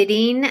was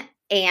sitting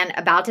and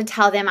about to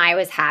tell them I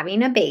was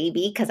having a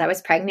baby because I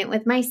was pregnant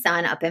with my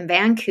son up in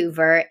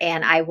Vancouver.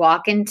 And I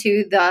walk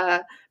into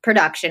the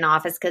production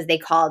office because they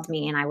called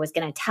me, and I was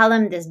going to tell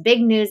them this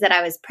big news that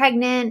I was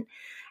pregnant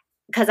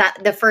because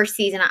the first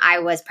season I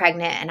was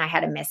pregnant and I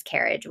had a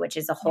miscarriage, which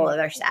is a whole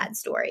other sad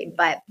story.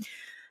 But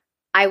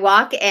I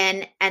walk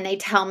in and they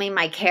tell me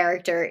my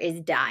character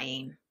is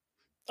dying.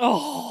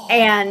 Oh.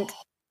 And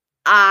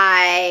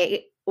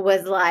I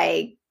was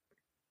like,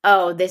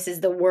 oh, this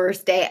is the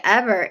worst day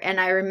ever. And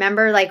I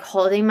remember like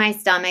holding my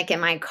stomach in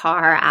my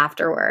car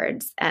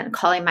afterwards and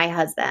calling my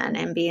husband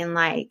and being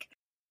like,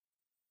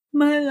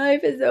 my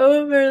life is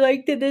over.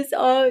 Like, did this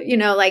all,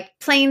 like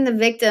playing the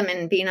victim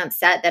and being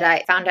upset that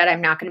I found out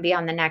I'm not going to be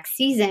on the next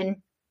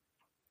season.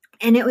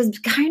 And it was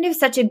kind of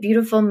such a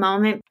beautiful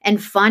moment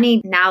and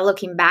funny now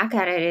looking back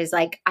at it is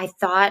like, I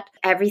thought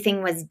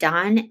everything was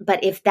done.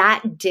 But if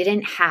that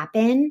didn't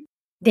happen,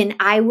 then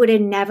I would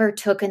have never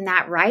taken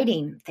that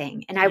writing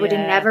thing, and I would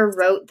have never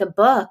wrote the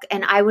book,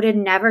 and I would have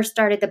never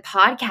started the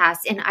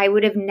podcast, and I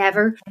would have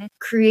never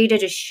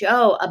created a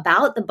show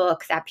about the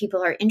book that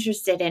people are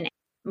interested in.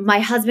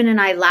 My husband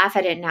and I laugh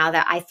at it now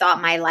that I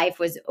thought my life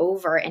was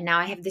over, and now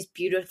I have this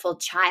beautiful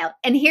child.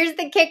 And here's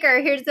the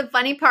kicker. Here's the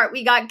funny part.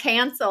 We got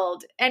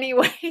canceled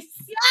anyways. Yeah,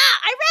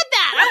 I read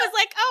that. I was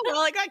like, oh, well,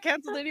 I got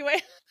canceled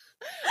anyway.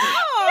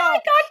 Oh. No,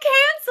 it got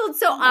canceled.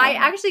 So I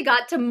actually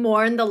got to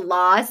mourn the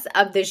loss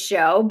of the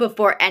show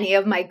before any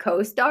of my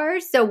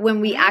co-stars. So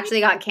when we actually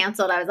got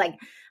canceled, I was like,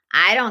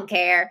 I don't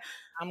care.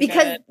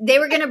 Because they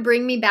were going to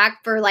bring me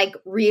back for like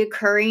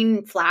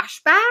reoccurring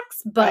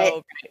flashbacks.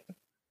 But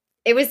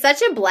it was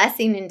such a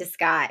blessing in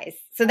disguise.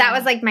 So that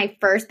was like my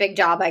first big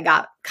job I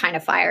got kind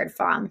of fired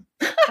from.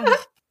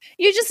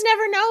 You just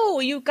never know.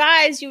 You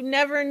guys, you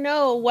never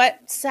know what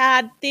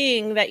sad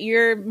thing that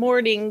you're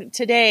mourning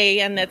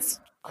today and that's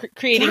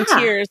creating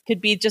tears could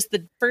be just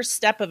the first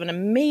step of an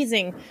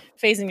amazing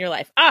phase in your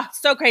life.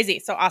 So crazy.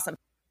 So awesome.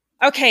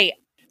 Okay.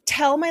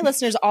 Tell my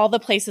listeners all the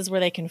places where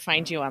they can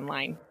find you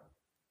online.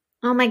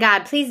 Oh my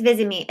God. Please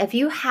visit me. If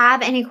you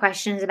have any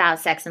questions about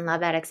Sex and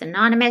Love Addicts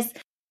Anonymous,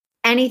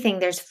 anything,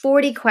 there's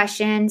 40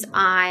 questions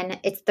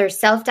they're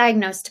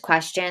self-diagnosed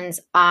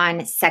questions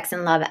on Sex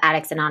and Love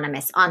Addicts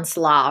Anonymous on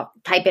SLAW.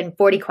 Type in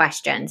 40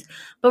 questions,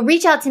 but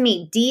reach out to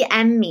me,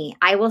 DM me.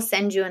 I will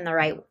send you in the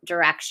right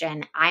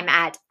direction. I'm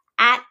at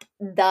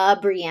the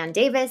Brianne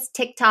Davis.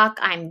 TikTok,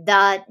 I'm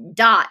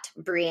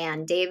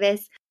 _Brianne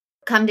Davis.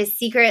 Come to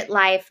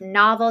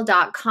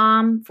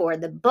secretlifenovel.com for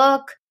the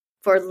book,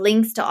 for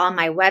links to all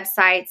my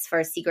websites,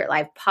 for Secret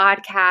Life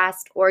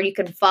Podcast, or you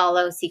can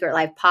follow Secret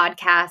Life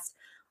Podcast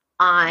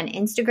on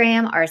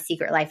Instagram or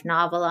Secret Life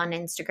Novel on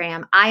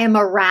Instagram. I am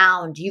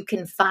around. You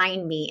can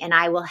find me and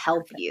I will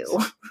help you.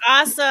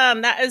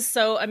 Awesome. That is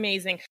so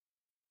amazing.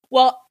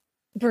 Well,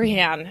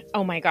 Brianne,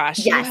 oh my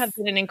gosh, you have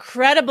been an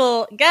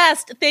incredible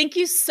guest. Thank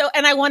you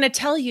and I want to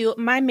tell you,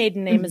 my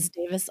maiden name is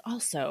Davis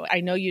also.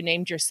 I know you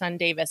named your son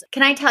Davis.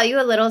 Can I tell you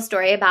a little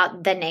story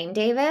about the name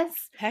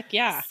Davis? Heck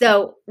yeah.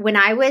 So when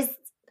I was,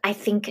 I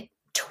think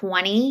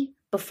 20,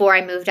 before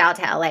I moved out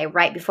to LA,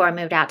 right before I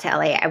moved out to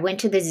LA, I went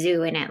to the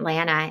zoo in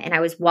Atlanta and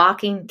I was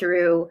walking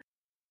through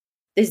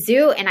the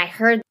zoo and I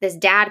heard this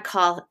dad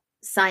call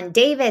son,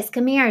 Davis,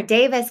 come here,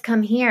 Davis,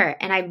 come here.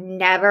 And I've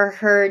never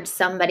heard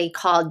somebody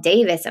called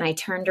Davis. And I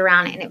turned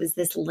around and it was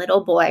this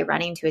little boy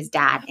running to his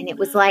dad. And it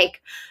was like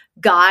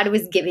God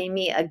was giving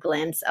me a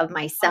glimpse of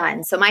my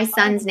son. So my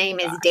son's name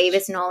is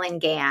Davis Nolan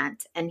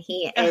Gant. And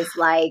he is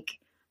like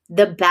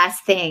the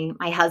best thing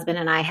my husband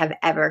and I have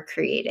ever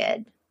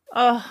created.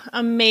 Oh,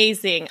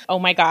 amazing. Oh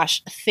my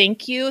gosh.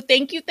 Thank you.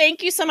 Thank you.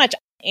 Thank you so much.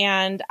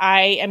 And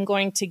I am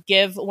going to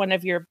give one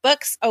of your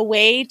books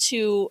away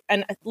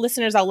and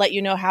listeners, I'll let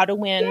you know how to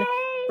win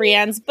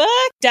Brianne's book.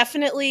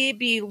 Definitely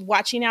be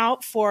watching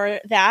out for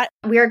that.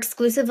 We're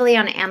exclusively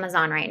on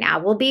Amazon right now.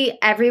 We'll be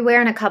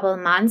everywhere in a couple of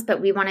months,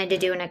 but we wanted to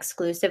do an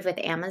exclusive with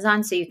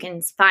Amazon so you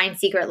can find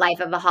Secret Life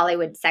of a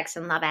Hollywood Sex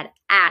and Love at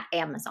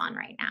Amazon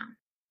right now.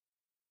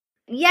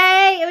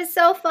 Yay! It was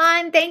so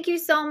fun. Thank you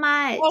so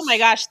much. Oh my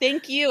gosh.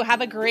 Thank you.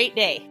 Have a great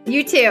day.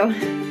 You too.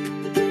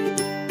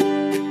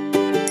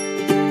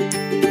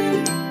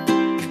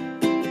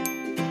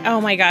 Oh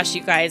my gosh,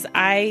 you guys,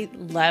 I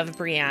love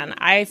Brianne.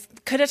 I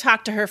could have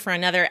talked to her for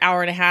another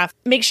hour and a half.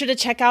 Make sure to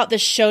check out the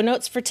show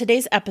notes for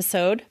today's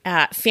episode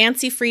at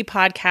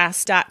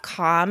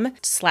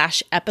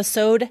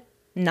fancyfreepodcast.com/episode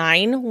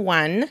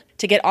 91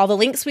 to get all the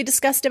links we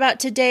discussed about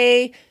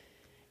today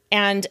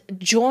and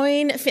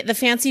join the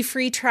Fancy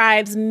Free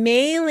Tribe's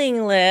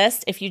mailing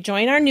list. If you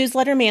join our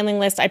newsletter mailing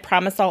list, I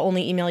promise I'll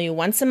only email you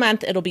once a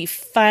month. It'll be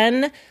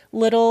fun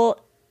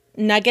little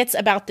nuggets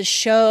about the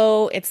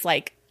show. It's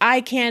like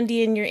eye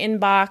candy in your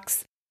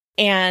inbox.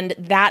 And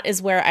that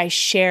is where I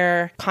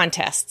share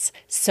contests.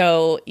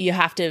 So you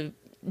have to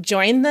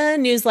join the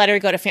newsletter,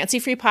 go to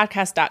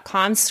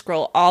fancyfreepodcast.com,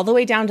 scroll all the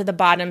way down to the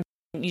bottom,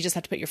 You just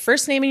have to put your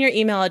first name and your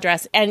email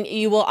address, and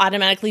you will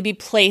automatically be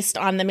placed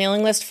on the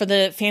mailing list for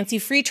the Fancy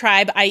Free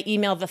Tribe. I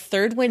email the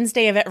third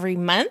Wednesday of every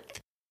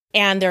month,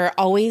 and there are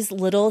always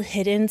little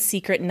hidden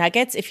secret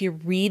nuggets. If you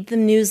read the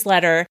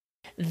newsletter,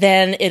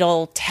 then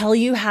it'll tell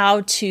you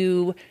how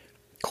to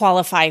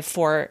qualify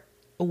for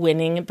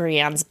winning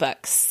Brianne's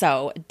books.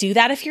 So do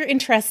that if you're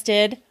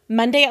interested.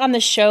 Monday on the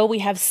show, we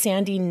have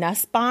Sandy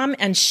Nussbaum,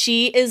 and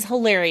she is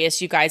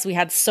hilarious, you guys. We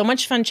had so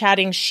much fun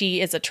chatting. She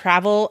is a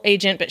travel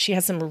agent, but she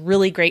has some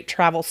really great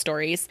travel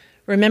stories.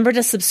 Remember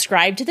to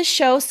subscribe to the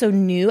show so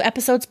new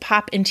episodes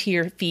pop into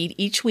your feed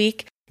each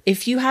week.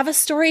 If you have a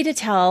story to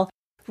tell,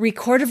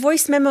 record a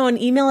voice memo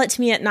and email it to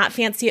me at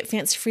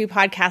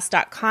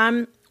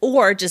notfancy@fancyfreepodcast.com,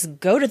 or just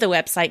go to the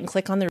website and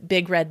click on the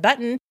big red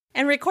button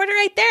and record it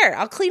right there.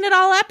 I'll clean it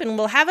all up and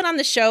we'll have it on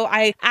the show.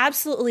 I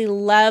absolutely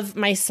love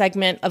my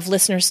segment of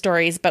listener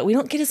stories, but we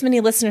don't get as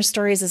many listener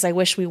stories as I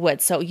wish we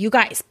would. So you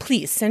guys,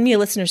 please send me a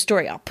listener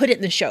story. I'll put it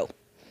in the show.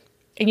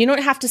 And you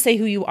don't have to say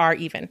who you are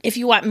even. If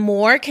you want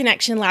more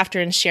connection,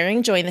 laughter, and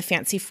sharing, join the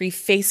Fancy Free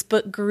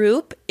Facebook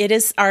group. It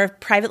is our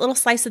private little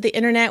slice of the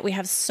internet. We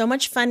have so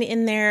much fun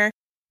in there.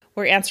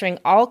 We're answering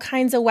all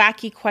kinds of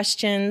wacky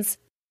questions.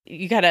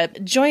 You got to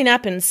join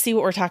up and see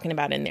what we're talking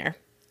about in there.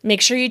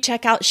 Make sure you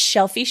check out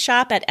Shelfie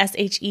Shop at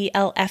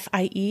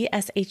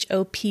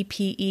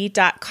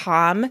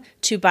ShelfieShoppe.com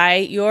to buy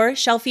your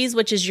Shelfies,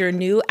 which is your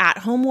new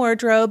at-home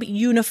wardrobe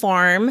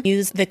uniform.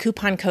 Use the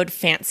coupon code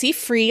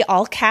FANCYFREE,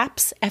 all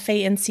caps,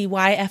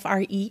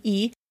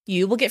 FANCYFREE.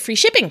 You will get free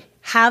shipping.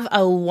 Have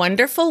a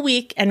wonderful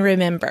week, and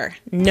remember,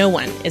 no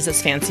one is as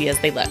fancy as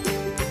they look.